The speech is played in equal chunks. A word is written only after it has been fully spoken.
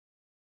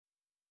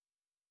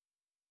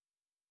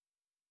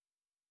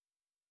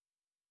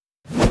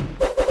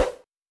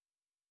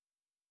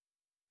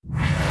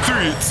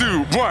3,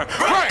 2, 1,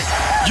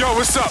 right! Yo,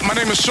 what's up? My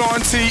name is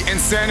Shaun T,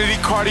 Insanity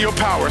Cardio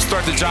Power.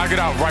 Start to jog it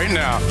out right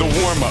now. The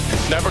warm-up.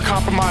 Never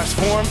compromise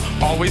form.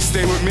 Always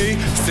stay with me.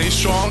 Stay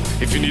strong.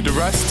 If you need to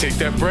rest, take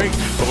that break.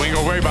 But we ain't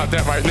gonna worry about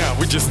that right now.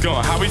 We just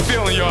going. How we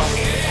feeling, y'all?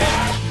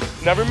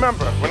 Now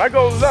remember, when I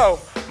go low,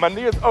 my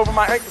knee is over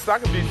my ankle so I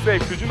can be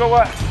safe. Because you know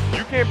what?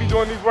 You can't be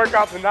doing these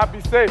workouts and not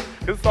be safe.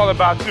 Because it's all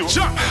about you.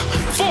 Jump.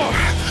 4,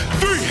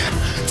 3,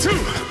 2,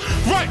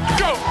 right,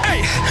 go.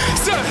 8,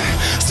 7,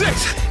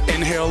 6.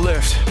 Inhale,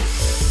 lift.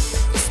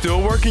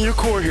 Still working your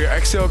core here.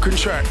 Exhale,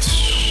 contract.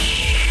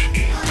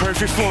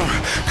 Perfect form.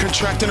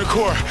 Contracting the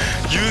core.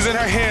 Using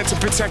our hand to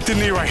protect the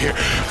knee right here.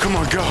 Come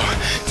on, go.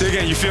 Dig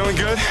in. You feeling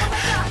good?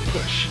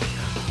 Push.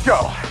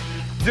 Go.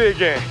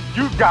 Dig in.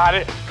 You got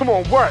it. Come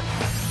on, work.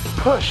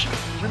 Push.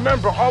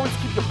 Remember, always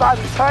keep the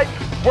body tight.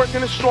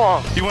 Working it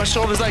strong. You want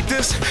shoulders like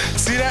this?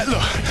 See that?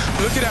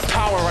 Look at that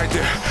power right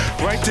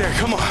there. Right there.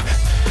 Come on.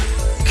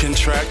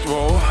 Contract,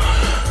 roll.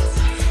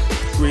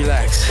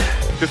 Relax.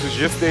 This is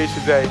your stage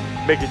today.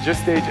 Make it your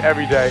stage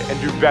every day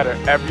and do better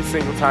every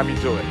single time you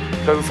do it.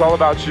 Because it's all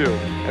about you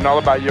and all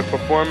about your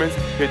performance.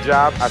 Good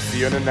job. I'll see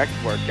you in the next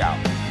workout.